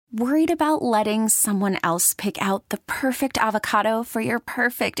Worried about letting someone else pick out the perfect avocado for your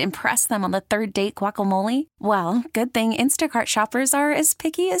perfect impress them on the third date guacamole? Well, good thing Instacart shoppers are as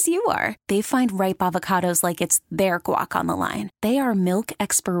picky as you are. They find ripe avocados like it's their guac on the line. They are milk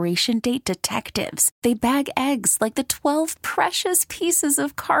expiration date detectives. They bag eggs like the 12 precious pieces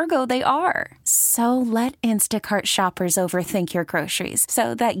of cargo they are. So let Instacart shoppers overthink your groceries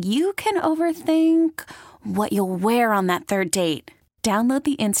so that you can overthink what you'll wear on that third date. Download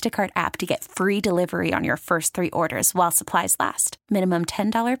the Instacart app to get free delivery on your first 3 orders while supplies last. Minimum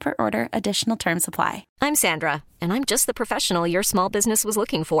 $10 per order. Additional terms apply. I'm Sandra, and I'm just the professional your small business was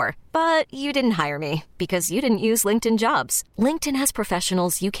looking for. But you didn't hire me because you didn't use LinkedIn Jobs. LinkedIn has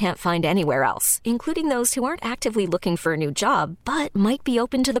professionals you can't find anywhere else, including those who aren't actively looking for a new job, but might be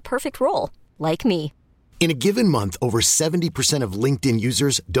open to the perfect role, like me. In a given month, over 70% of LinkedIn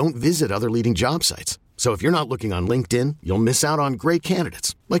users don't visit other leading job sites. So if you're not looking on LinkedIn, you'll miss out on great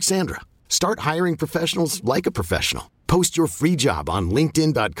candidates like Sandra. Start hiring professionals like a professional. Post your free job on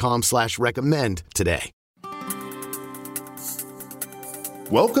linkedin.com/recommend today.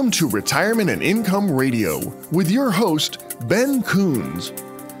 Welcome to Retirement and Income Radio with your host, Ben Coons.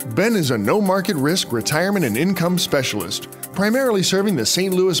 Ben is a no-market risk retirement and income specialist, primarily serving the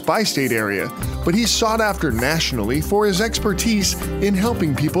St. Louis bi-state area, but he's sought after nationally for his expertise in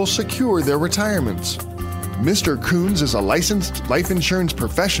helping people secure their retirements. Mr. Coons is a licensed life insurance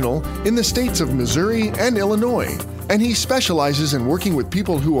professional in the states of Missouri and Illinois, and he specializes in working with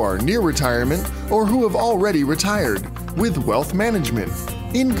people who are near retirement or who have already retired with wealth management,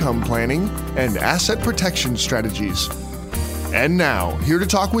 income planning, and asset protection strategies. And now, here to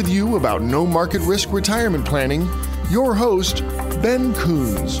talk with you about no market risk retirement planning, your host, Ben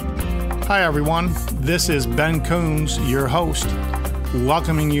Coons. Hi, everyone. This is Ben Coons, your host,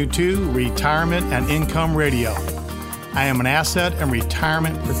 welcoming you to Retirement and Income Radio. I am an asset and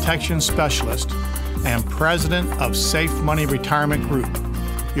retirement protection specialist and president of Safe Money Retirement Group,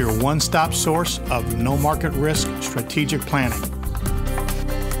 your one-stop source of no market risk strategic planning.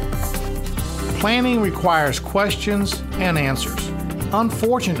 Planning requires questions and answers.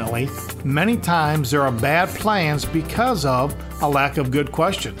 Unfortunately, many times there are bad plans because of a lack of good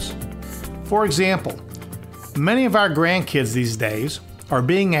questions. For example, many of our grandkids these days are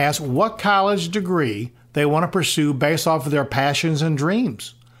being asked what college degree they want to pursue based off of their passions and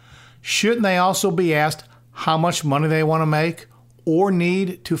dreams. Shouldn't they also be asked how much money they want to make or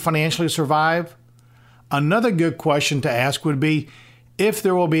need to financially survive? Another good question to ask would be if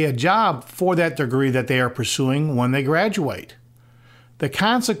there will be a job for that degree that they are pursuing when they graduate. The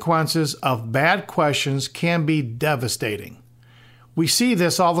consequences of bad questions can be devastating. We see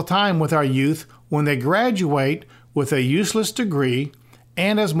this all the time with our youth when they graduate with a useless degree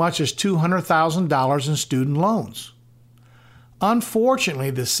and as much as $200,000 in student loans.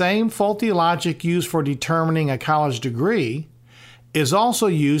 Unfortunately, the same faulty logic used for determining a college degree is also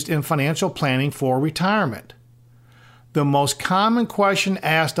used in financial planning for retirement. The most common question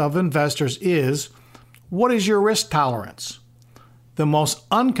asked of investors is, what is your risk tolerance? The most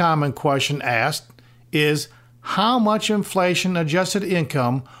uncommon question asked is, how much inflation-adjusted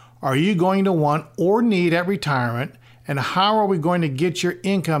income are you going to want or need at retirement, and how are we going to get your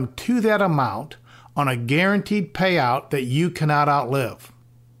income to that amount on a guaranteed payout that you cannot outlive?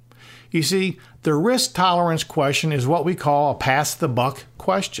 You see, the risk tolerance question is what we call a pass-the-buck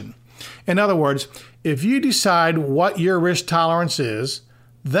question. In other words, if you decide what your risk tolerance is,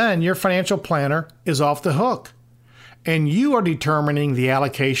 then your financial planner is off the hook, and you are determining the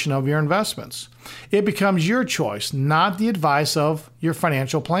allocation of your investments. It becomes your choice, not the advice of your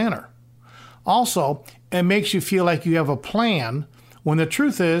financial planner. Also, it makes you feel like you have a plan when the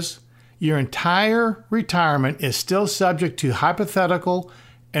truth is your entire retirement is still subject to hypothetical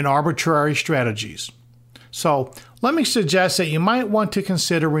and arbitrary strategies. So let me suggest that you might want to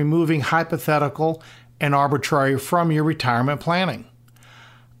consider removing hypothetical and arbitrary from your retirement planning.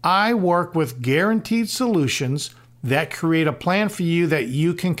 I work with guaranteed solutions that create a plan for you that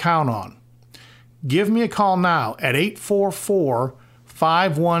you can count on. Give me a call now at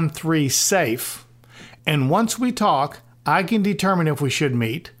 844-513-SAFE, and once we talk, I can determine if we should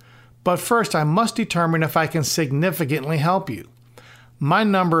meet, but first I must determine if I can significantly help you. My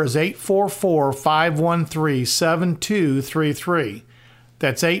number is 844-513-7233.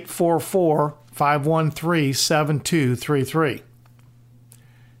 That's 844-513-7233.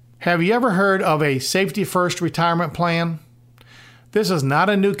 Have you ever heard of a Safety First retirement plan? This is not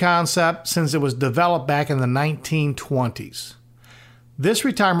a new concept since it was developed back in the 1920s. This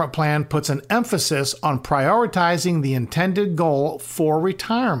retirement plan puts an emphasis on prioritizing the intended goal for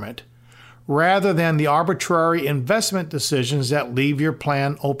retirement rather than the arbitrary investment decisions that leave your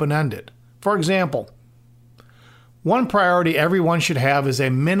plan open-ended. For example, one priority everyone should have is a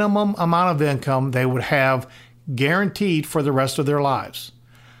minimum amount of income they would have guaranteed for the rest of their lives.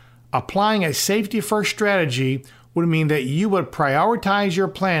 Applying a safety-first strategy would mean that you would prioritize your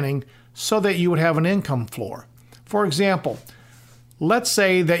planning so that you would have an income floor. For example, let's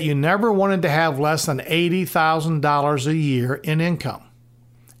say that you never wanted to have less than $80,000 a year in income.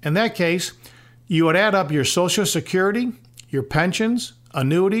 In that case, you would add up your Social Security, your pensions,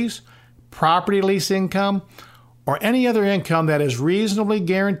 annuities, property lease income, or any other income that is reasonably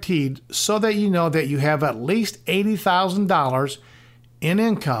guaranteed so that you know that you have at least $80,000 in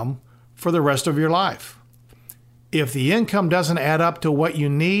income for the rest of your life. If the income doesn't add up to what you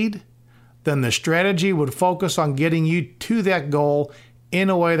need, then the strategy would focus on getting you to that goal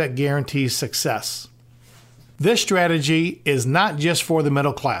in a way that guarantees success. This strategy is not just for the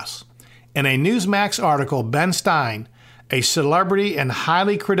middle class. In a Newsmax article, Ben Stein, a celebrity and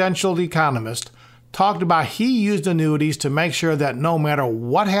highly credentialed economist, talked about he used annuities to make sure that no matter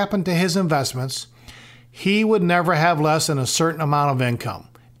what happened to his investments, he would never have less than a certain amount of income.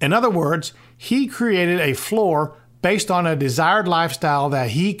 In other words, he created a floor based on a desired lifestyle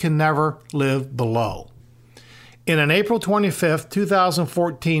that he can never live below. In an April 25,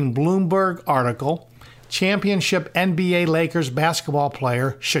 2014 Bloomberg article, championship NBA Lakers basketball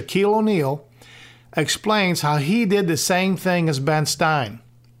player Shaquille O'Neal explains how he did the same thing as Ben Stein.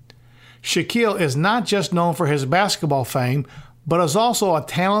 Shaquille is not just known for his basketball fame, but is also a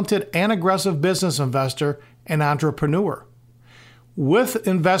talented and aggressive business investor and entrepreneur. With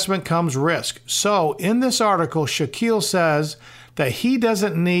investment comes risk. So in this article, Shaquille says that he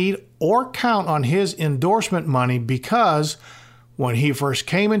doesn't need or count on his endorsement money because when he first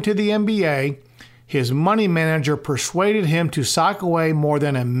came into the NBA, his money manager persuaded him to sock away more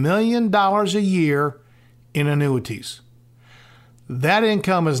than $1 million a year in annuities. That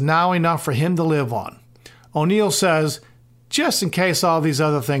income is now enough for him to live on. O'Neal says, just in case all these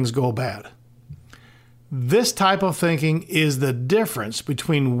other things go bad. This type of thinking is the difference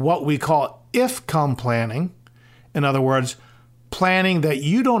between what we call if-come planning, in other words, planning that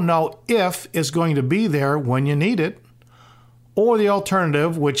you don't know if it's going to be there when you need it, or the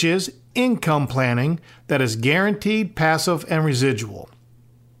alternative, which is income planning that is guaranteed, passive, and residual.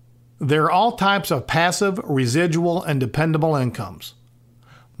 There are all types of passive, residual, and dependable incomes.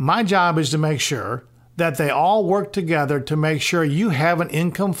 My job is to make sure that they all work together to make sure you have an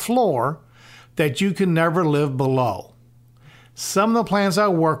income floor that you can never live below. Some of the plans I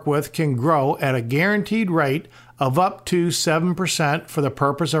work with can grow at a guaranteed rate of up to 7% for the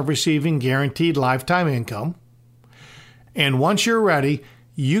purpose of receiving guaranteed lifetime income. And once you're ready,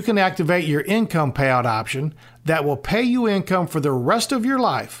 you can activate your income payout option that will pay you income for the rest of your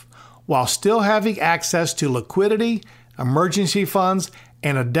life while still having access to liquidity, emergency funds,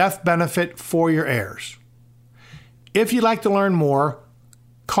 and a death benefit for your heirs. If you'd like to learn more,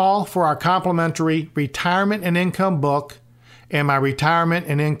 call for our complimentary Retirement and Income book and my Retirement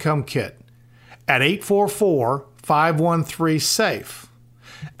and Income kit at 844-513-SAFE.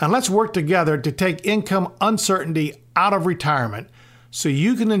 And let's work together to take income uncertainty out of retirement so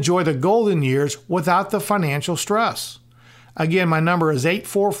you can enjoy the golden years without the financial stress. Again, my number is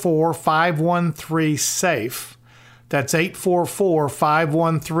 844-513-SAFE. That's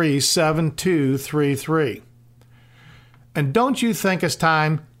 844-513-7233. And don't you think it's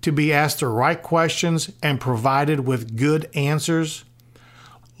time to be asked the right questions and provided with good answers?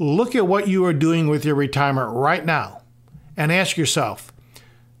 Look at what you are doing with your retirement right now and ask yourself,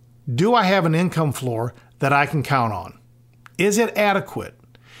 do I have an income floor that I can count on? Is it adequate?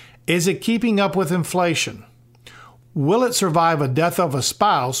 Is it keeping up with inflation? Will it survive a death of a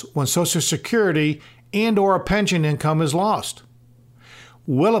spouse when Social Security and/or a pension income is lost?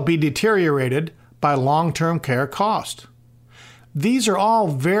 Will it be deteriorated by long-term care cost? These are all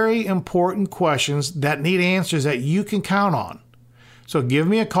very important questions that need answers that you can count on. So give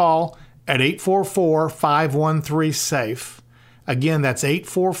me a call at 844-513-SAFE. Again, that's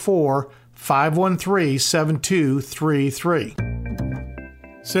 844-513-7233.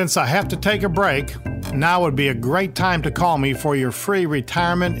 Since I have to take a break, now would be a great time to call me for your free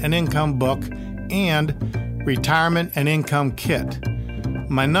Retirement and Income book and Retirement and Income kit.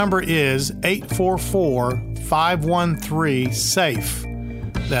 My number is 844-513-SAFE.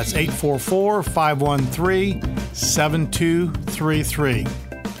 That's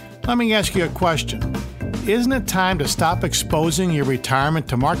 844-513-7233. Let me ask you a question. Isn't it time to stop exposing your retirement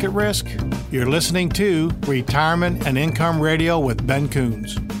to market risk? You're listening to Retirement and Income Radio with Ben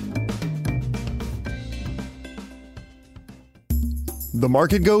Coons. The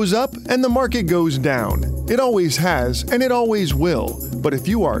market goes up and the market goes down. It always has and it always will. But if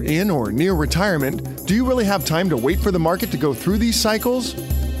you are in or near retirement, do you really have time to wait for the market to go through these cycles?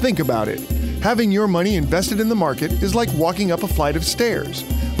 Think about it. Having your money invested in the market is like walking up a flight of stairs.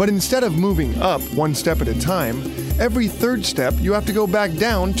 But instead of moving up one step at a time, every third step you have to go back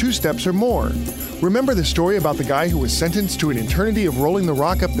down 2 steps or more. Remember the story about the guy who was sentenced to an eternity of rolling the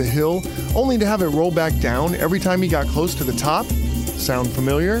rock up the hill, only to have it roll back down every time he got close to the top? Sound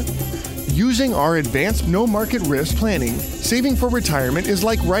familiar? Using our advanced no-market risk planning, saving for retirement is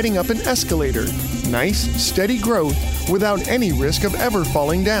like riding up an escalator. Nice, steady growth without any risk of ever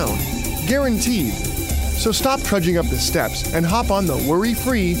falling down. Guaranteed. So stop trudging up the steps and hop on the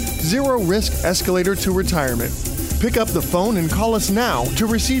worry-free, zero-risk escalator to retirement. Pick up the phone and call us now to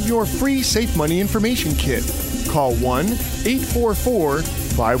receive your free Safe Money Information Kit. Call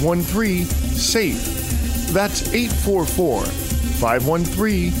 1-844-513-SAFE. That's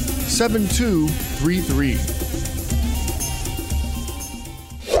 844-513-7233.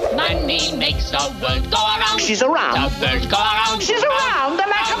 Money makes the world go around. She's around. The birds go around. She's around the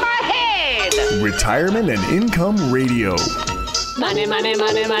back of my head. Retirement and Income Radio. Money, money,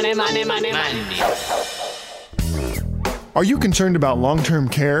 money, money, money, money, money. Are you concerned about long-term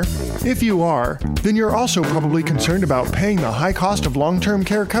care? If you are, then you're also probably concerned about paying the high cost of long-term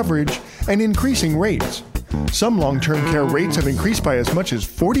care coverage and increasing rates. Some long-term care rates have increased by as much as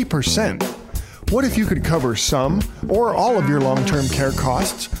 40%. What if you could cover some or all of your long-term care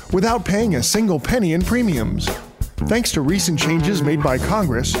costs without paying a single penny in premiums? Thanks to recent changes made by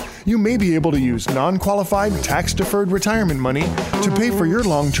Congress, you may be able to use non-qualified tax-deferred retirement money to pay for your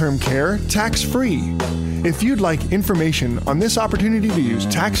long-term care tax-free. If you'd like information on this opportunity to use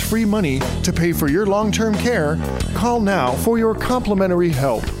tax-free money to pay for your long-term care, call now for your complimentary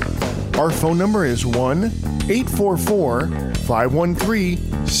help. Our phone number is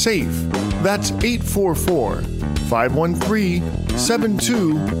 1-844-513-SAFE. That's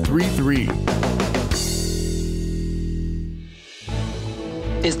 844-513-7233.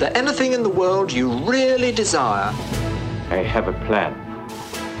 Is there anything in the world you really desire? I have a plan.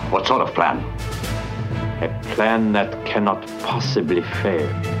 What sort of plan? A plan that cannot possibly fail.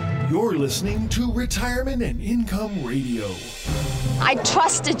 You're listening to Retirement and Income Radio. I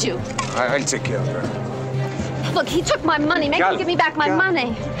trusted you. I'll take care of her. Look, he took my money. Make him give me back my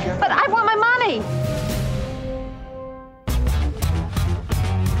money. But I want my money.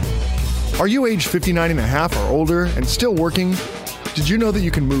 Are you age 59 and a half or older and still working? Did you know that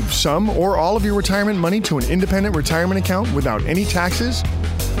you can move some or all of your retirement money to an independent retirement account without any taxes?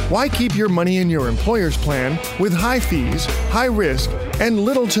 Why keep your money in your employer's plan with high fees, high risk, and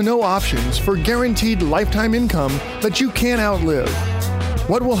little to no options for guaranteed lifetime income that you can't outlive?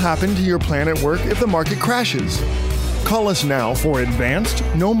 What will happen to your plan at work if the market crashes? Call us now for advanced,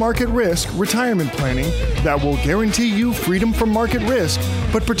 no market risk retirement planning that will guarantee you freedom from market risk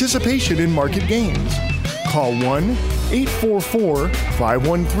but participation in market gains. Call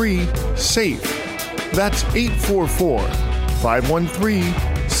 1-844-513-SAFE. That's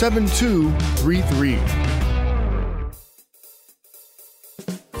 844-513-7233.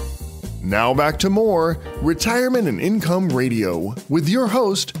 Now back to more Retirement and Income Radio with your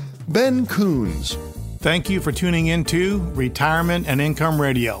host, Ben Coons. Thank you for tuning into Retirement and Income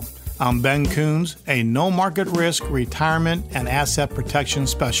Radio. I'm Ben Coons, a no-market risk retirement and asset protection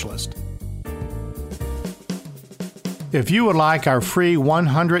specialist. If you would like our free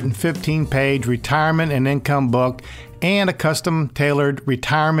 115-page retirement and income book and a custom-tailored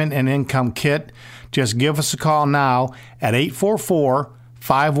retirement and income kit, just give us a call now at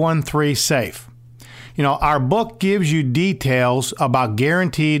 844-513-SAFE. You know, our book gives you details about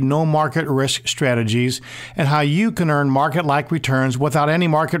guaranteed no market risk strategies and how you can earn market-like returns without any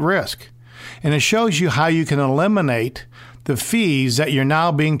market risk. And it shows you how you can eliminate the fees that you're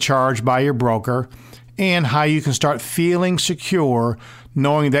now being charged by your broker and how you can start feeling secure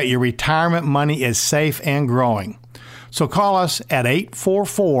knowing that your retirement money is safe and growing. So call us at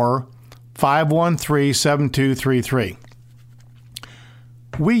 844-513-7233.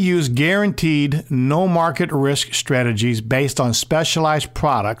 We use guaranteed no market risk strategies based on specialized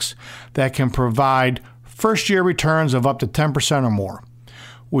products that can provide first-year returns of up to 10% or more.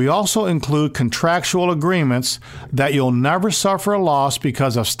 We also include contractual agreements that you'll never suffer a loss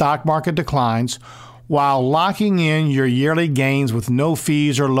because of stock market declines, while locking in your yearly gains with no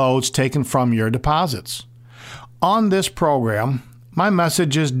fees or loads taken from your deposits. On this program, my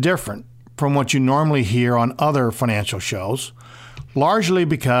message is different from what you normally hear on other financial shows, largely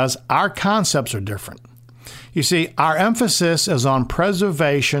because our concepts are different. You see, our emphasis is on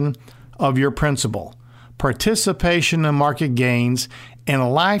preservation of your principal, participation in market gains, and a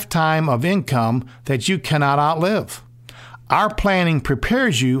lifetime of income that you cannot outlive. Our planning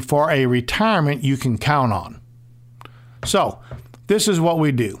prepares you for a retirement you can count on. So, this is what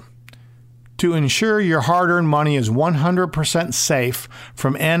we do. To ensure your hard-earned money is 100% safe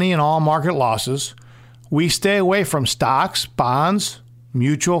from any and all market losses, we stay away from stocks, bonds,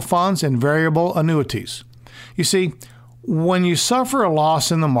 mutual funds, and variable annuities. You see, when you suffer a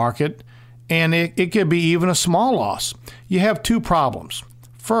loss in the market, and it could be even a small loss, you have two problems.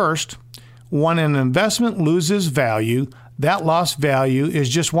 First, when an investment loses value, that lost value is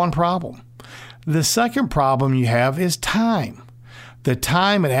just one problem. The second problem you have is time. The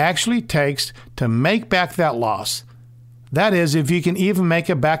time it actually takes to make back that loss. That is, if you can even make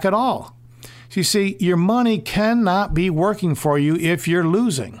it back at all. You see, your money cannot be working for you if you're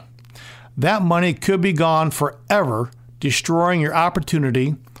losing. That money could be gone forever, destroying your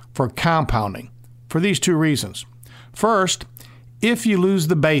opportunity for compounding for these two reasons. First, if you lose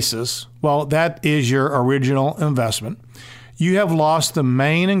the basis, well, that is your original investment, you have lost the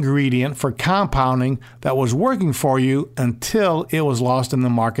main ingredient for compounding that was working for you until it was lost in the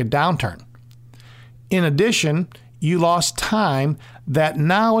market downturn. In addition, you lost time that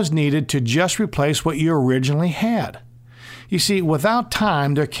now is needed to just replace what you originally had. You see, without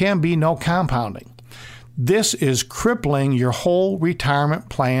time, there can be no compounding. This is crippling your whole retirement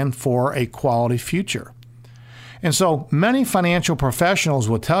plan for a quality future. And so many financial professionals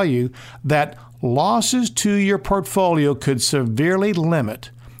will tell you that losses to your portfolio could severely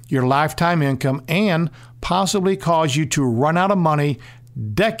limit your lifetime income and possibly cause you to run out of money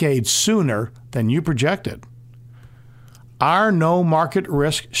decades sooner than you projected. Our no market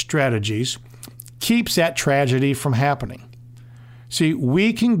risk strategies keeps that tragedy from happening. See,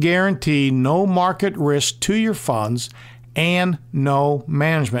 we can guarantee no market risk to your funds and no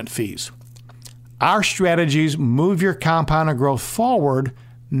management fees. Our strategies move your compounded growth forward,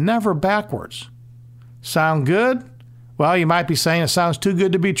 never backwards. Sound good? Well, you might be saying it sounds too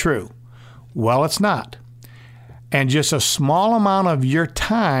good to be true. Well, it's not. And just a small amount of your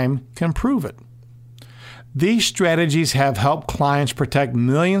time can prove it. These strategies have helped clients protect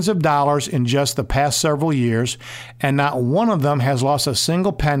millions of dollars in just the past several years, and not one of them has lost a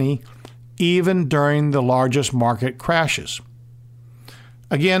single penny, even during the largest market crashes.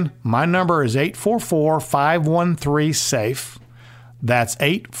 Again, my number is 844-513-SAFE. That's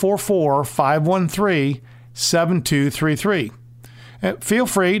 844-513-7233. Feel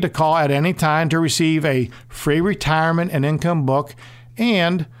free to call at any time to receive a free retirement and income book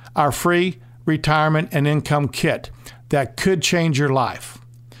and our free retirement and income kit that could change your life.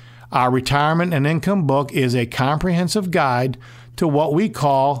 Our retirement and income book is a comprehensive guide to what we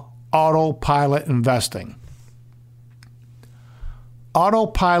call autopilot investing.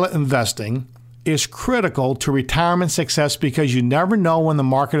 Autopilot investing is critical to retirement success because you never know when the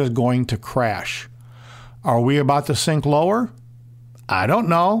market is going to crash. Are we about to sink lower? I don't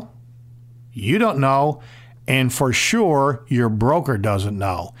know. You don't know. And for sure, your broker doesn't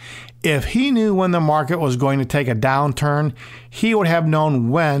know. If he knew when the market was going to take a downturn, he would have known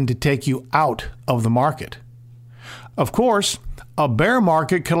when to take you out of the market. Of course, a bear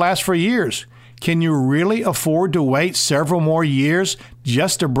market could last for years. Can you really afford to wait several more years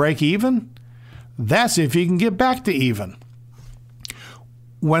just to break even? That's if you can get back to even.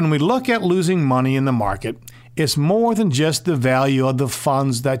 When we look at losing money in the market, it's more than just the value of the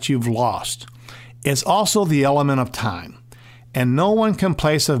funds that you've lost. It's also the element of time. And no one can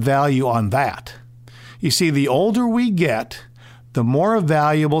place a value on that. You see, the older we get, the more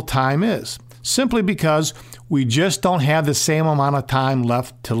valuable time is, simply because we just don't have the same amount of time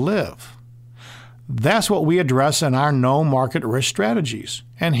left to live. That's what we address in our no market risk strategies.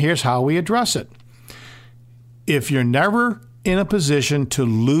 And here's how we address it. If you're never in a position to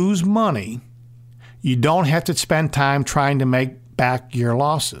lose money, you don't have to spend time trying to make back your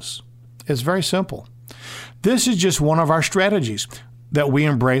losses. It's very simple. This is just one of our strategies that we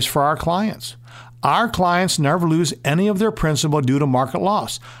embrace for our clients. Our clients never lose any of their principal due to market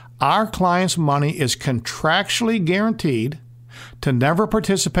loss. Our clients' money is contractually guaranteed to never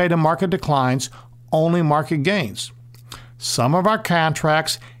participate in market declines, only market gains. Some of our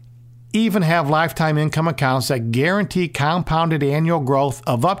contracts even have lifetime income accounts that guarantee compounded annual growth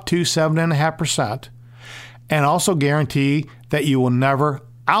of up to 7.5% and also guarantee that you will never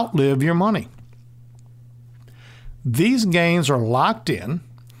outlive your money. These gains are locked in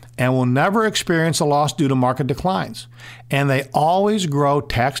and will never experience a loss due to market declines. And they always grow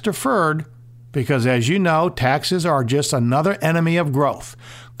tax deferred because, as you know, taxes are just another enemy of growth,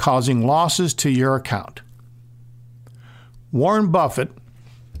 causing losses to your account. Warren Buffett,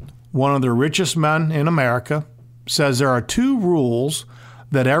 one of the richest men in America, says there are 2 rules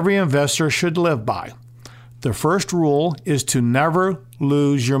that every investor should live by. The first rule is to never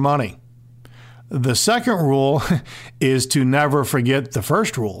lose your money. The second rule is to never forget the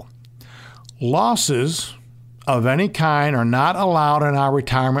first rule. Losses of any kind are not allowed in our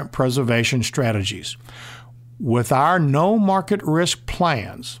retirement preservation strategies. With our no market risk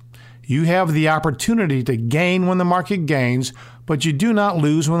plans, you have the opportunity to gain when the market gains, but you do not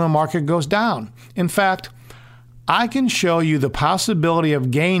lose when the market goes down. In fact, I can show you the possibility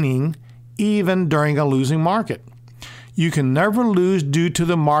of gaining even during a losing market. You can never lose due to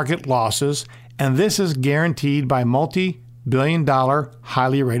the market losses, and this is guaranteed by multi-billion-dollar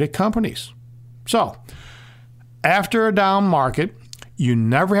highly rated companies. So, after a down market, you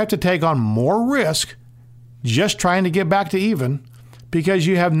never have to take on more risk just trying to get back to even because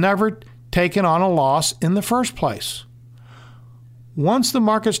you have never taken on a loss in the first place. Once the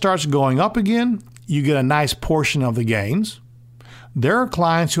market starts going up again, you get a nice portion of the gains. There are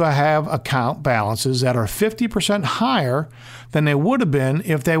clients who have account balances that are 50% higher than they would have been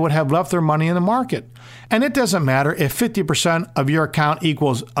if they would have left their money in the market. And it doesn't matter if 50% of your account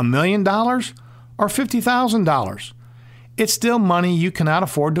equals $1 million or $50,000. It's still money you cannot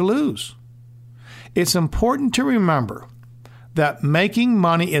afford to lose. It's important to remember that making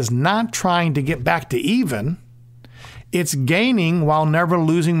money is not trying to get back to even. It's gaining while never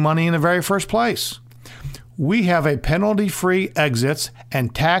losing money in the very first place. We have a penalty-free exits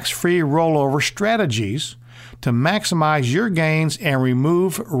and tax-free rollover strategies to maximize your gains and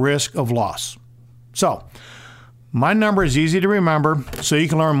remove risk of loss. So, my number is easy to remember, so you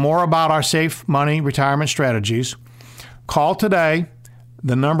can learn more about our safe money retirement strategies. Call today.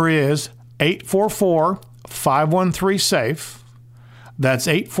 The number is 844-513-SAFE. That's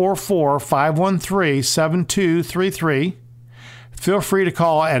 844-513-7233. Feel free to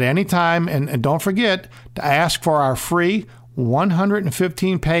call at any time, and don't forget to ask for our free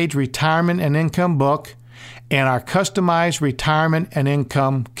 115-page retirement and income book and our customized retirement and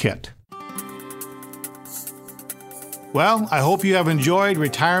income kit. Well, I hope you have enjoyed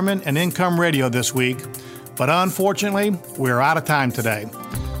Retirement and Income Radio this week, but unfortunately, we're out of time today.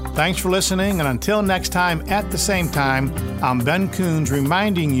 Thanks for listening, and until next time at the same time, I'm Ben Coons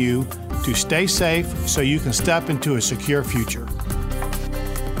reminding you to stay safe so you can step into a secure future.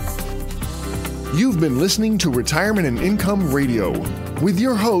 You've been listening to Retirement and Income Radio with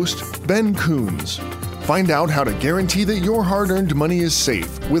your host, Ben Coons. Find out how to guarantee that your hard-earned money is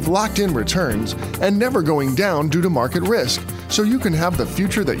safe with locked-in returns and never going down due to market risk so you can have the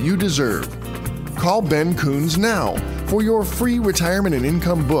future that you deserve. Call Ben Coons now for your free Retirement and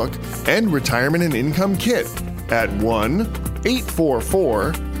Income book and Retirement and Income kit at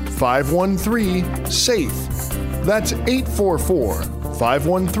 1-844-513-SAFE. That's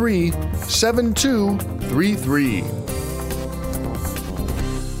 844-513-7233.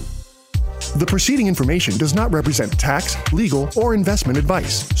 The preceding information does not represent tax, legal, or investment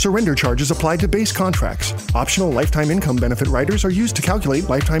advice. Surrender charges apply to base contracts. Optional lifetime income benefit riders are used to calculate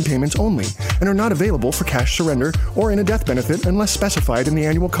lifetime payments only and are not available for cash surrender or in a death benefit unless specified in the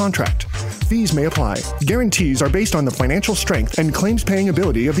annual contract. Fees may apply. Guarantees are based on the financial strength and claims-paying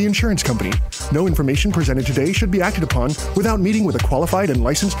ability of the insurance company. No information presented today should be acted upon without meeting with a qualified and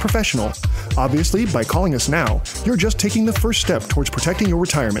licensed professional. Obviously, by calling us now, you're just taking the first step towards protecting your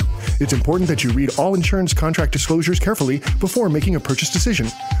retirement. It's important that you read all insurance contract disclosures carefully before making a purchase decision.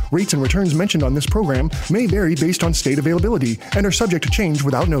 Rates and returns mentioned on this program may vary based on state availability and are subject to change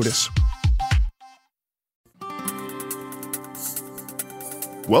without notice.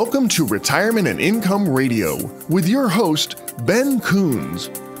 Welcome to Retirement and Income Radio with your host, Ben Coons.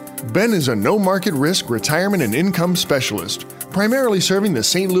 Ben is a no-market risk retirement and income specialist, primarily serving the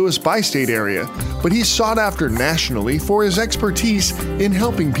St. Louis bi-state area, but he's sought after nationally for his expertise in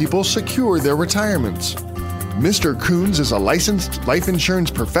helping people secure their retirements. Mr. Coons is a licensed life insurance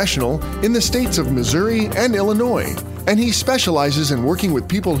professional in the states of Missouri and Illinois, and he specializes in working with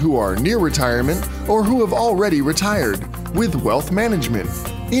people who are near retirement or who have already retired with wealth management,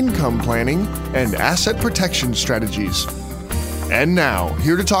 income planning, and asset protection strategies. And now,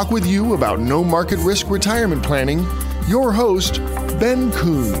 here to talk with you about no market risk retirement planning, your host, Ben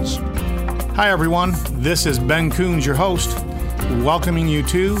Coons. Hi, everyone. This is Ben Coons, your host, welcoming you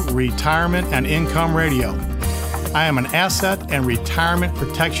to Retirement and Income Radio. I am an asset and retirement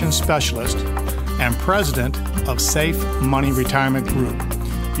protection specialist and president of Safe Money Retirement Group,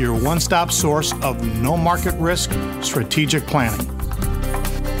 your one-stop source of no market risk strategic planning.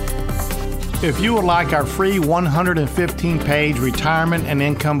 If you would like our free 115-page retirement and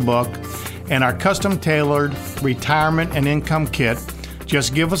income book and our custom-tailored retirement and income kit,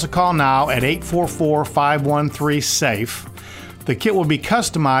 Just give us a call now at 844-513-SAFE. The kit will be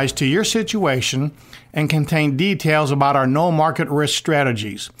customized to your situation and contain details about our no market risk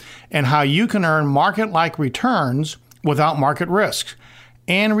strategies and how you can earn market-like returns without market risks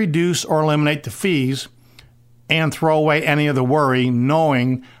and reduce or eliminate the fees and throw away any of the worry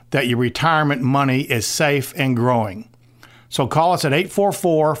knowing that your retirement money is safe and growing. So call us at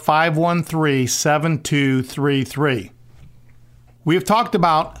 844-513-7233. We have talked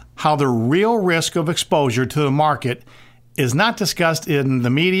about how the real risk of exposure to the market is not discussed in the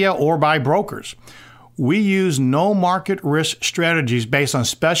media or by brokers. We use no market risk strategies based on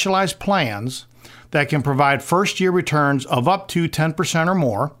specialized plans that can provide first-year returns of up to 10% or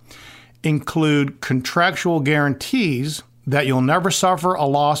more, include contractual guarantees that you'll never suffer a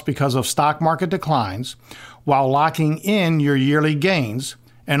loss because of stock market declines while locking in your yearly gains,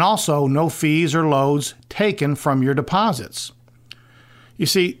 and also no fees or loads taken from your deposits. You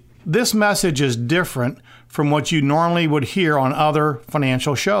see, this message is different from what you normally would hear on other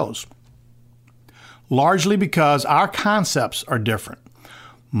financial shows, largely because our concepts are different.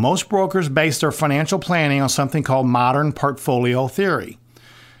 Most brokers base their financial planning on something called modern portfolio theory.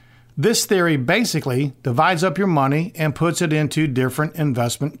 This theory basically divides up your money and puts it into different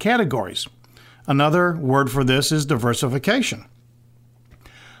investment categories. Another word for this is diversification.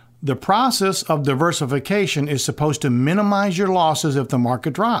 The process of diversification is supposed to minimize your losses if the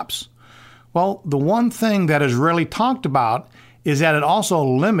market drops. Well, the one thing that is rarely talked about is that it also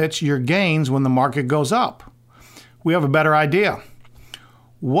limits your gains when the market goes up. We have a better idea.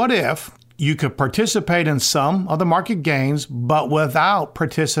 What if you could participate in some of the market gains, but without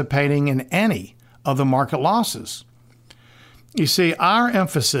participating in any of the market losses? You see, our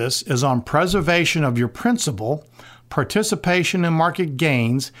emphasis is on preservation of your principal, participation in market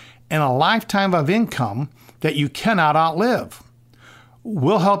gains, and a lifetime of income that you cannot outlive.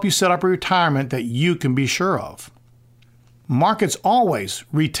 We'll help you set up a retirement that you can be sure of. Markets always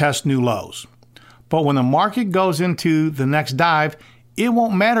retest new lows, but when the market goes into the next dive, it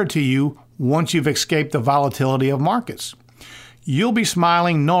won't matter to you once you've escaped the volatility of markets. You'll be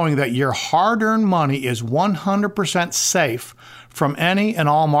smiling knowing that your hard-earned money is 100% safe from any and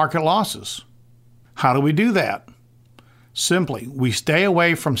all market losses. How do we do that? Simply, we stay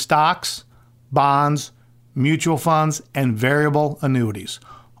away from stocks, bonds, mutual funds, and variable annuities.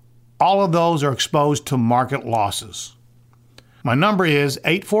 All of those are exposed to market losses. My number is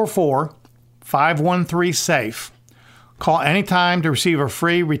 844-513-SAFE. Call anytime to receive a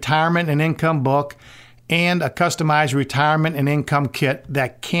free retirement and income book and a customized retirement and income kit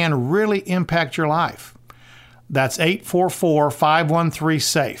that can really impact your life. That's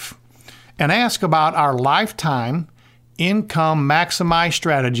 844-513-SAFE. And ask about our lifetime income maximize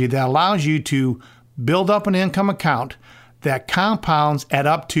strategy that allows you to build up an income account that compounds at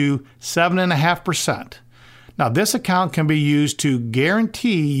up to 7.5%. Now, this account can be used to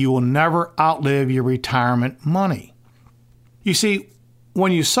guarantee you will never outlive your retirement money. You see,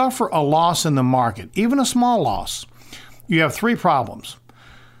 when you suffer a loss in the market, even a small loss, you have three problems.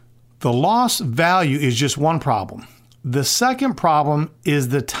 The loss value is just one problem. The second problem is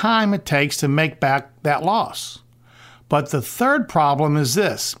the time it takes to make back that loss. But the third problem is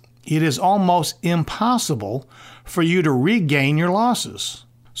this: it is almost impossible for you to regain your losses.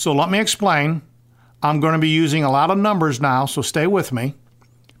 So let me explain. I'm going to be using a lot of numbers now, so stay with me.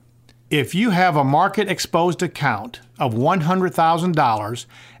 If you have a market-exposed account of $100,000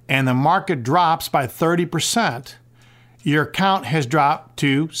 and the market drops by 30%, your account has dropped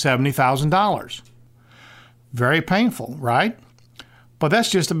to $70,000. Very painful, right? But that's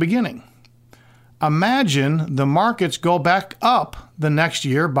just the beginning. Imagine the markets go back up the next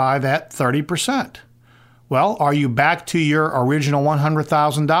year by that 30%. Well, are you back to your original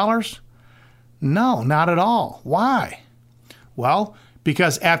 $100,000? No, not at all. Why? Well,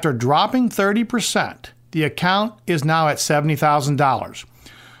 because after dropping 30%, the account is now at $70,000.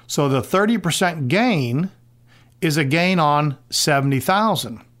 So the 30% gain is a gain on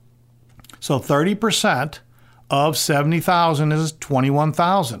 $70,000. So 30% of $70,000 is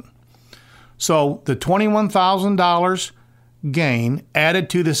 $21,000. So the $21,000 gain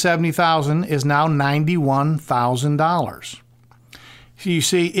added to the $70,000 is now $91,000. So you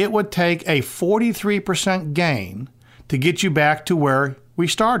see, it would take a 43% gain to get you back to where we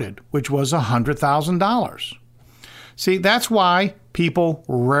started, which was $100,000. See, that's why people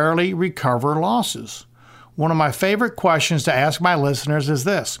rarely recover losses. One of my favorite questions to ask my listeners is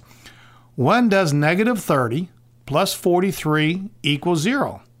this: when does negative 30 plus 43 equal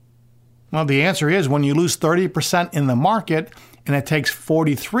zero? Well, the answer is when you lose 30% in the market and it takes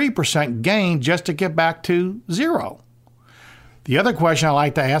 43% gain just to get back to zero. The other question I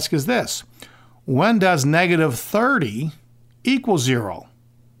like to ask is this: when does negative 30 equal 0?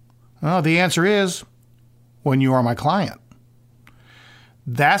 Well, the answer is when you are my client.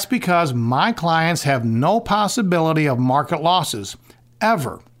 That's because my clients have no possibility of market losses,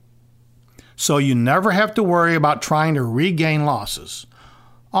 ever. So you never have to worry about trying to regain losses.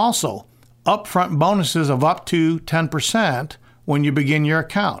 Also, upfront bonuses of up to 10% when you begin your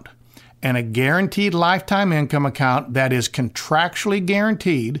account, and a guaranteed lifetime income account that is contractually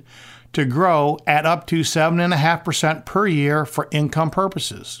guaranteed to grow at up to 7.5% per year for income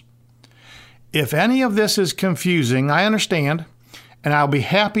purposes. If any of this is confusing, I understand, and I'll be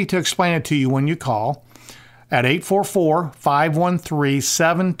happy to explain it to you when you call at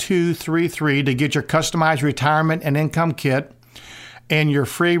 844-513-7233 to get your customized retirement and income kit and your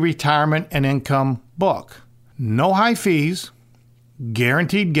free retirement and income book. No high fees,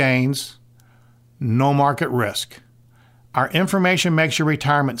 guaranteed gains, no market risk. Our information makes your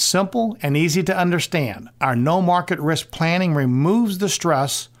retirement simple and easy to understand. Our no market risk planning removes the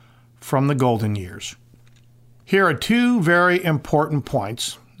stress from the golden years. Here are two very important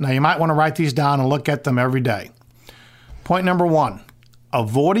points. Now, you might want to write these down and look at them every day. Point number 1,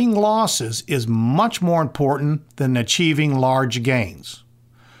 avoiding losses is much more important than achieving large gains.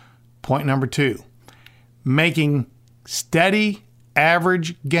 Point number 2, making steady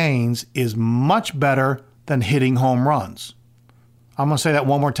average gains is much better than hitting home runs. I'm going to say that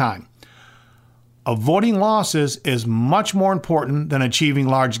one more time. Avoiding losses is much more important than achieving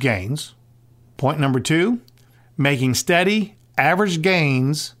large gains. Point number 2, making steady average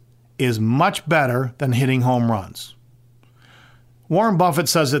gains is much better than hitting home runs. Warren Buffett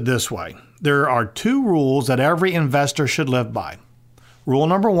says it this way: there are 2 rules that every investor should live by. Rule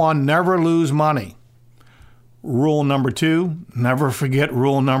number 1, never lose money. Rule number 2, never forget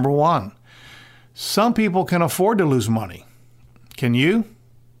rule number 1. Some people can afford to lose money. Can you?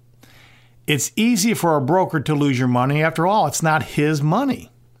 It's easy for a broker to lose your money. After all, it's not his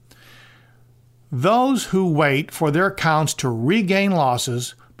money. Those who wait for their accounts to regain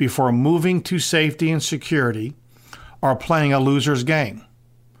losses before moving to safety and security are playing a loser's game.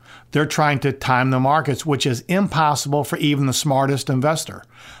 They're trying to time the markets, which is impossible for even the smartest investor.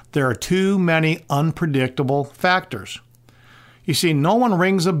 There are too many unpredictable factors. You see, no one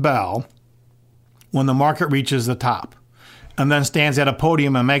rings a bell when the market reaches the top and then stands at a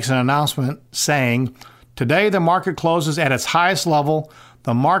podium and makes an announcement saying, "Today the market closes at its highest level.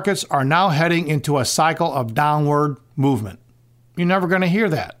 The markets are now heading into a cycle of downward movement." You're never going to hear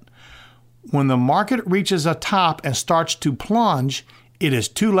that. When the market reaches a top and starts to plunge, it is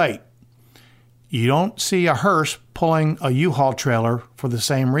too late. You don't see a hearse pulling a U-Haul trailer for the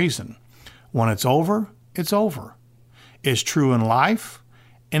same reason. When it's over, it's over. It's true in life,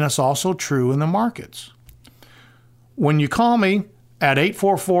 and it's also true in the markets. When you call me at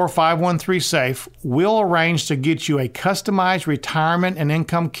 844-513-SAFE, we'll arrange to get you a customized retirement and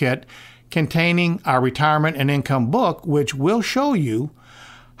income kit containing our retirement and income book, which will show you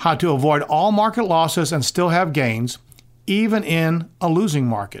how to avoid all market losses and still have gains, even in a losing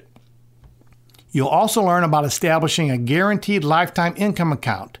market. You'll also learn about establishing a guaranteed lifetime income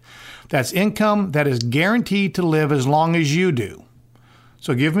account. That's income that is guaranteed to live as long as you do.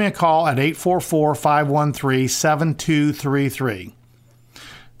 So give me a call at 844-513-7233.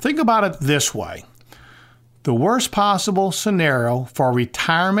 Think about it this way. The worst possible scenario for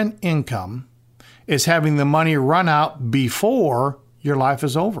retirement income is having the money run out before your life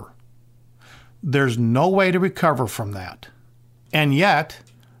is over. There's no way to recover from that. And yet,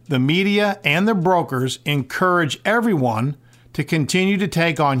 the media and the brokers encourage everyone to continue to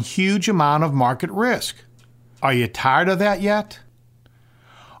take on huge amount of market risk. Are you tired of that yet?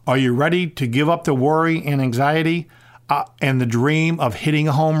 Are you ready to give up the worry and anxiety and the dream of hitting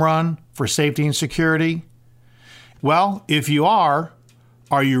a home run for safety and security? Well, if you are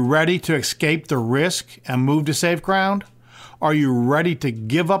you ready to escape the risk and move to safe ground? Are you ready to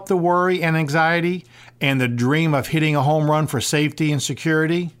give up the worry and anxiety and the dream of hitting a home run for safety and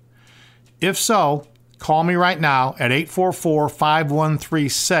security? If so, call me right now at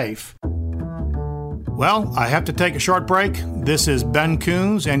 844-513-SAFE. Well, I have to take a short break. This is Ben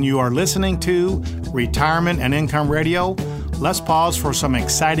Coons, and you are listening to Retirement and Income Radio. Let's pause for some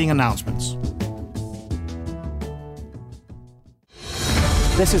exciting announcements.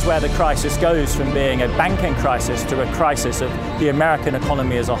 This is where the crisis goes from being a banking crisis to a crisis of the American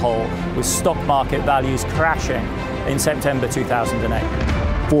economy as a whole, with stock market values crashing in September 2008.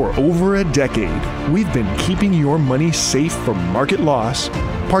 For over a decade, we've been keeping your money safe from market loss,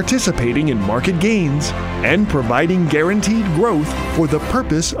 participating in market gains, and providing guaranteed growth for the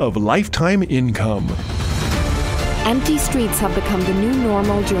purpose of lifetime income. Empty streets have become the new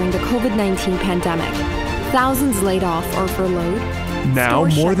normal during the COVID-19 pandemic. Thousands laid off or furloughed. Now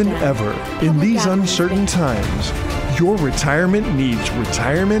more than ever, in these uncertain times, your retirement needs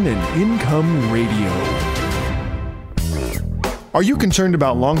Retirement and Income Radio. Are you concerned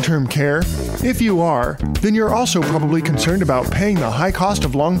about long-term care? If you are, then you're also probably concerned about paying the high cost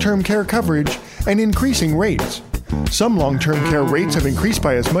of long-term care coverage and increasing rates. Some long-term care rates have increased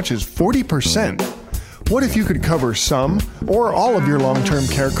by as much as 40%. What if you could cover some or all of your long-term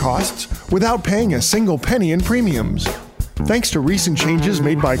care costs without paying a single penny in premiums? Thanks to recent changes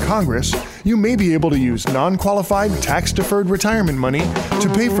made by Congress, you may be able to use non-qualified tax-deferred retirement money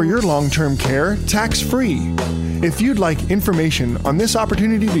to pay for your long-term care tax-free. If you'd like information on this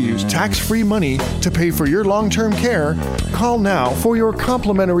opportunity to use tax-free money to pay for your long-term care, call now for your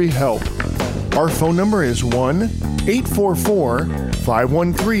complimentary help. Our phone number is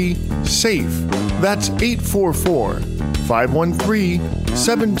 1-844-513-SAFE. That's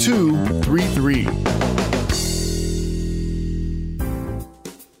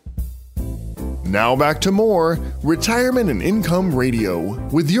 844-513-7233. Now back to more Retirement and Income Radio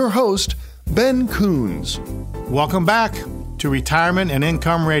with your host, Ben Coons. Welcome back to Retirement and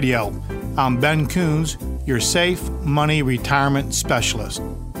Income Radio. I'm Ben Coons, your safe money retirement specialist.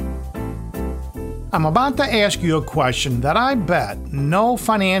 I'm about to ask you a question that I bet no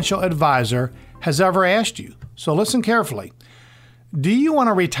financial advisor has ever asked you, so listen carefully. Do you want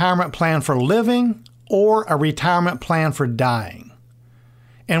a retirement plan for living or a retirement plan for dying?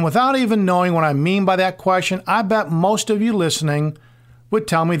 And without even knowing what I mean by that question, I bet most of you listening would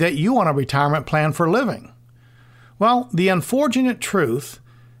tell me that you want a retirement plan for living. Well, the unfortunate truth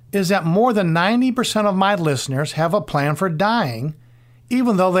is that more than 90% of my listeners have a plan for dying,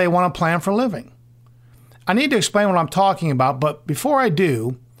 even though they want a plan for living. I need to explain what I'm talking about, but before I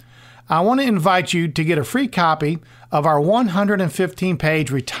do, I want to invite you to get a free copy of our 115-page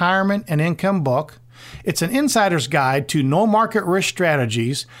Retirement and Income book. It's an insider's guide to no market risk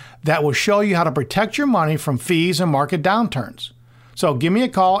strategies that will show you how to protect your money from fees and market downturns. So give me a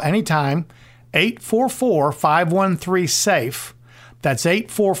call anytime, 844-513-SAFE. That's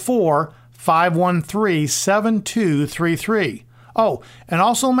 844-513-7233. Oh, and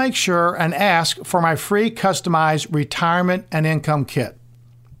also make sure and ask for my free customized retirement and income kit.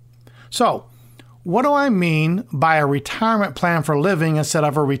 So, what do I mean by a retirement plan for living instead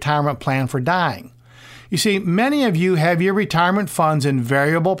of a retirement plan for dying? You see, many of you have your retirement funds in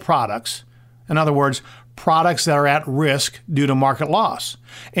variable products. In other words, products that are at risk due to market loss.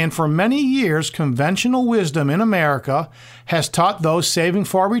 And for many years, conventional wisdom in America has taught those saving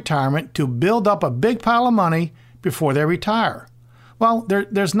for retirement to build up a big pile of money before they retire. Well,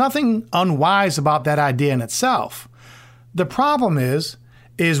 there's nothing unwise about that idea in itself. The problem is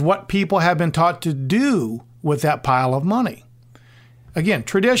what people have been taught to do with that pile of money. Again,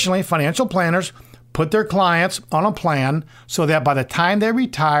 traditionally, financial planners put their clients on a plan so that by the time they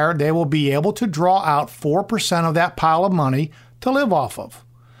retire, they will be able to draw out 4% of that pile of money to live off of.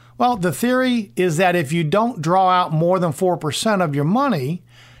 Well, the theory is that if you don't draw out more than 4% of your money,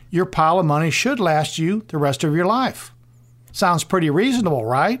 your pile of money should last you the rest of your life. Sounds pretty reasonable,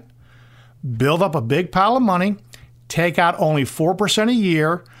 right? Build up a big pile of money, take out only 4% a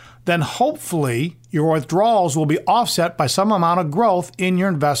year, then hopefully your withdrawals will be offset by some amount of growth in your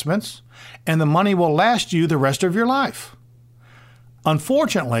investments, and the money will last you the rest of your life.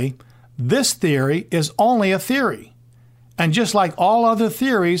 Unfortunately, this theory is only a theory, and just like all other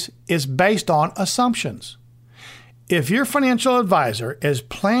theories, it's based on assumptions. If your financial advisor is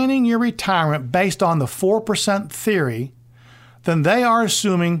planning your retirement based on the 4% theory, then they are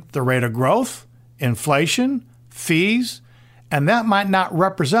assuming the rate of growth, inflation, fees, and that might not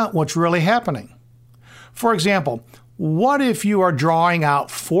represent what's really happening. For example, what if you are drawing out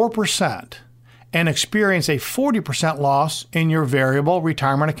 4% and experience a 40% loss in your variable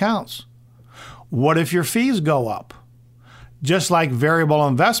retirement accounts? What if your fees go up? Just like variable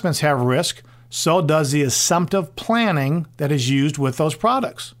investments have risk, so does the assumptive planning that is used with those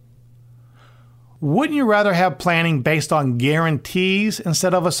products. Wouldn't you rather have planning based on guarantees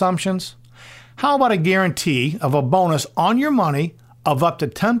instead of assumptions? How about a guarantee of a bonus on your money of up to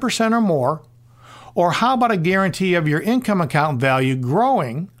 10% or more? Or how about a guarantee of your income account value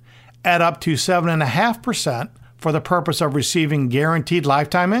growing at up to 7.5% for the purpose of receiving guaranteed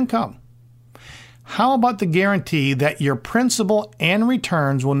lifetime income? How about the guarantee that your principal and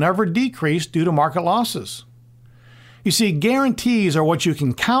returns will never decrease due to market losses? You see, guarantees are what you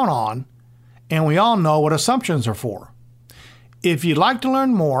can count on, and we all know what assumptions are for. If you'd like to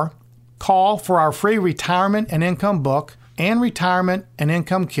learn more, call for our free Retirement and Income book and Retirement and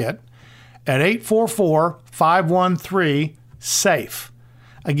Income kit at 844-513-SAFE.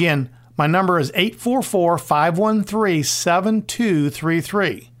 Again, my number is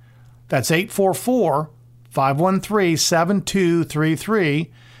 844-513-7233. That's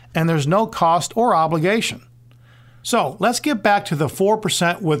 844-513-7233, and there's no cost or obligation. So let's get back to the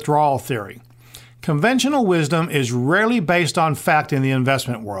 4% withdrawal theory. Conventional wisdom is rarely based on fact in the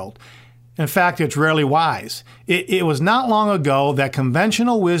investment world. In fact, it's rarely wise. It was not long ago that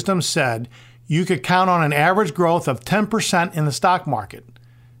conventional wisdom said you could count on an average growth of 10% in the stock market.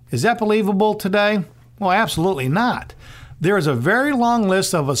 Is that believable today? Well, absolutely not. There is a very long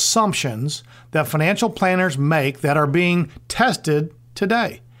list of assumptions that financial planners make that are being tested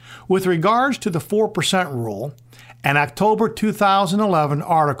today. With regards to the 4% rule, an October 2011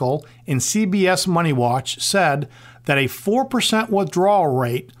 article in CBS Money Watch said that a 4% withdrawal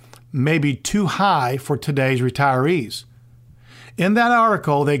rate may be too high for today's retirees. In that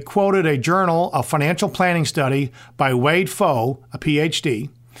article, they quoted a Journal of Financial Planning study by Wade Foe, a PhD,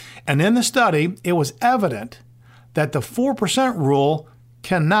 and in the study, it was evident that the 4% rule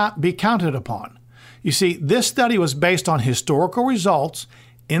cannot be counted upon. You see, this study was based on historical results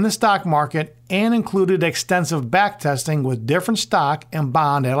in the stock market and included extensive backtesting with different stock and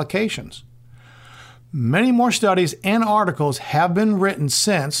bond allocations. Many more studies and articles have been written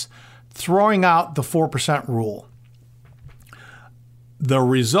since throwing out the 4% rule. The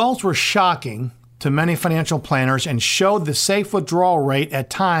results were shocking to many financial planners and showed the safe withdrawal rate at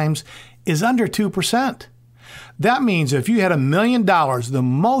times is under 2%. That means if you had $1 million, the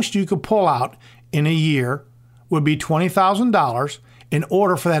most you could pull out in a year would be $20,000 in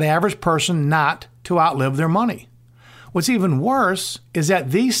order for that average person not to outlive their money. What's even worse is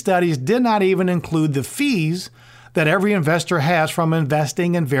that these studies did not even include the fees that every investor has from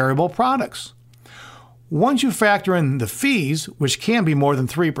investing in variable products. Once you factor in the fees, which can be more than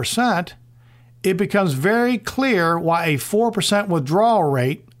 3%, it becomes very clear why a 4% withdrawal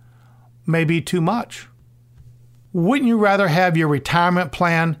rate may be too much. Wouldn't you rather have your retirement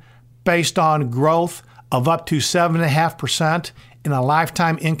plan based on growth of up to 7.5% in a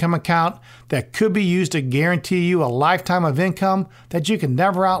lifetime income account that could be used to guarantee you a lifetime of income that you can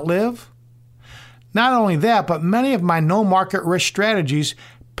never outlive? Not only that, but many of my no market risk strategies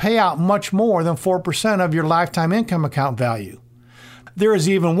pay out much more than 4% of your lifetime income account value. There is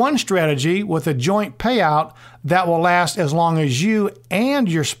even one strategy with a joint payout that will last as long as you and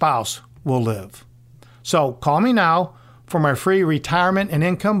your spouse will live. So call me now for my free retirement and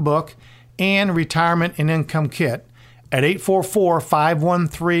income book and retirement and income kit at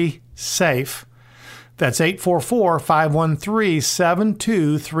 844-513-SAFE. That's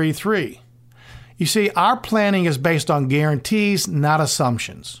 844-513-7233. You see, our planning is based on guarantees, not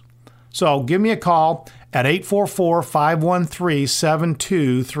assumptions. So give me a call at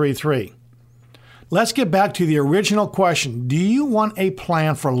 844-513-7233. Let's get back to the original question. Do you want a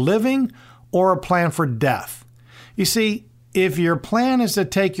plan for living or a plan for death? You see, if your plan is to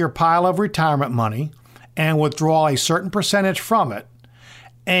take your pile of retirement money and withdraw a certain percentage from it,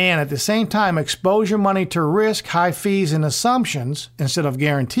 and at the same time expose your money to risk, high fees, and assumptions instead of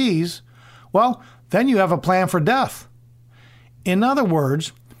guarantees, well, then you have a plan for death. In other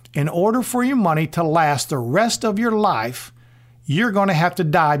words, in order for your money to last the rest of your life, you're going to have to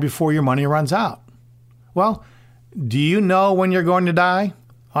die before your money runs out. Well, do you know when you're going to die?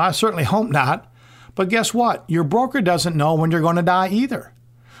 Well, I certainly hope not. But guess what? Your broker doesn't know when you're going to die either.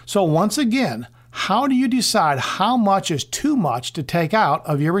 So once again, how do you decide how much is too much to take out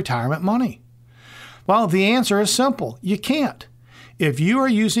of your retirement money? Well, the answer is simple. You can't. If you are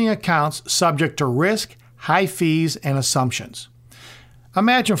using accounts subject to risk, high fees, and assumptions.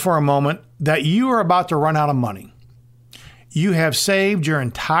 Imagine for a moment that you are about to run out of money. You have saved your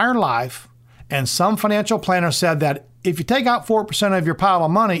entire life, and some financial planner said that if you take out 4% of your pile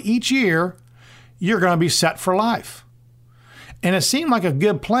of money each year, you're going to be set for life. And it seemed like a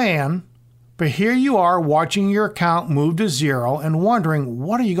good plan, but here you are watching your account move to zero and wondering,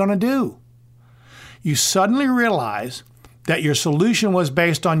 what are you going to do? You suddenly realize that your solution was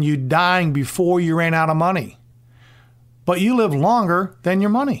based on you dying before you ran out of money. But you live longer than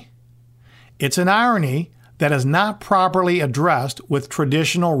your money. It's an irony that is not properly addressed with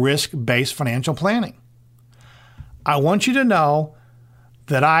traditional risk-based financial planning. I want you to know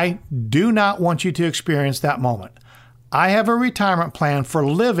that I do not want you to experience that moment. I have a retirement plan for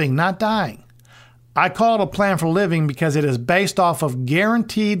living, not dying. I call it a plan for living because it is based off of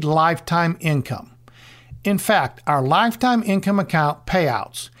guaranteed lifetime income. In fact, our lifetime income account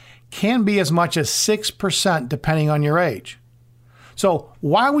payouts can be as much as 6% depending on your age. So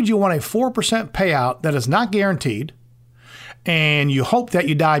why would you want a 4% payout that is not guaranteed and you hope that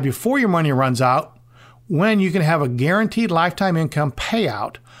you die before your money runs out, when you can have a guaranteed lifetime income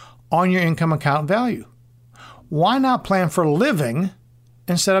payout on your income account value. Why not plan for living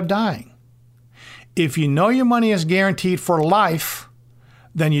instead of dying? If you know your money is guaranteed for life,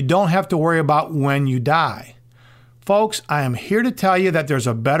 then you don't have to worry about when you die. Folks, I am here to tell you that there's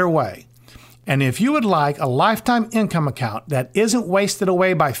a better way. And if you would like a lifetime income account that isn't wasted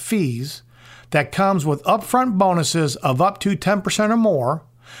away by fees, that comes with upfront bonuses of up to 10% or more,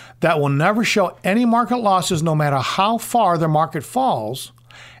 that will never show any market losses no matter how far the market falls,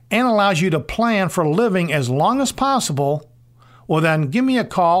 and allows you to plan for living as long as possible, well then give me a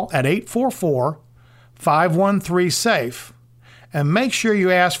call at 844-513-SAFE and make sure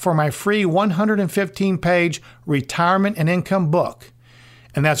you ask for my free 115-page retirement and income book.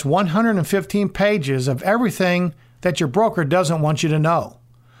 And that's 115 pages of everything that your broker doesn't want you to know.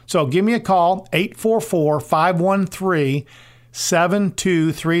 So give me a call,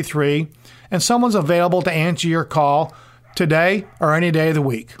 844-513-7233, and someone's available to answer your call today or any day of the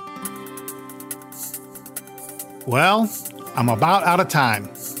week. Well, I'm about out of time,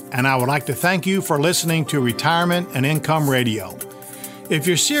 and I would like to thank you for listening to Retirement and Income Radio. If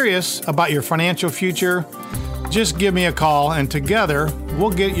you're serious about your financial future, just give me a call, and together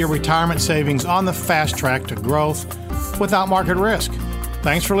we'll get your retirement savings on the fast track to growth without market risk.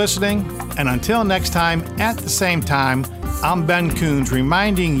 Thanks for listening, and until next time at the same time, I'm Ben Coons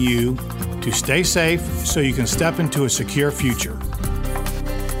reminding you to stay safe so you can step into a secure future.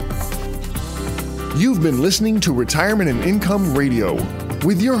 You've been listening to Retirement and Income Radio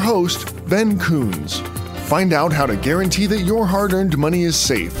with your host, Ben Coons. Find out how to guarantee that your hard-earned money is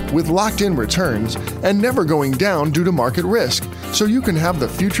safe with locked-in returns and never going down due to market risk, so you can have the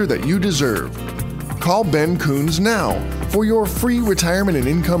future that you deserve. Call Ben Coons now for your free Retirement and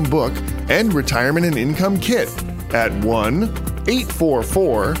Income book and Retirement and Income kit at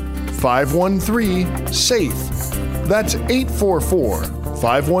 1-844-513-SAFE. That's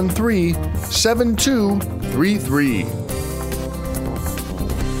 844-513-7233.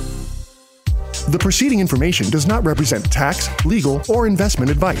 The preceding information does not represent tax, legal, or investment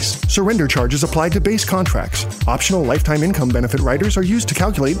advice. Surrender charges apply to base contracts. Optional lifetime income benefit riders are used to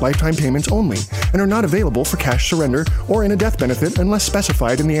calculate lifetime payments only and are not available for cash surrender or in a death benefit unless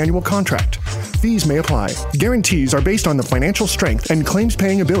specified in the annual contract. Fees may apply. Guarantees are based on the financial strength and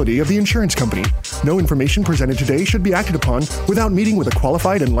claims-paying ability of the insurance company. No information presented today should be acted upon without meeting with a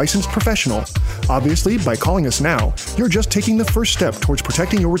qualified and licensed professional. Obviously, by calling us now, you're just taking the first step towards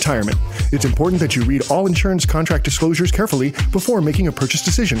protecting your retirement. It's important that you read all insurance contract disclosures carefully before making a purchase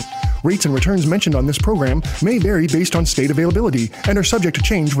decision. Rates and returns mentioned on this program may vary based on state availability and are subject to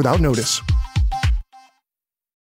change without notice.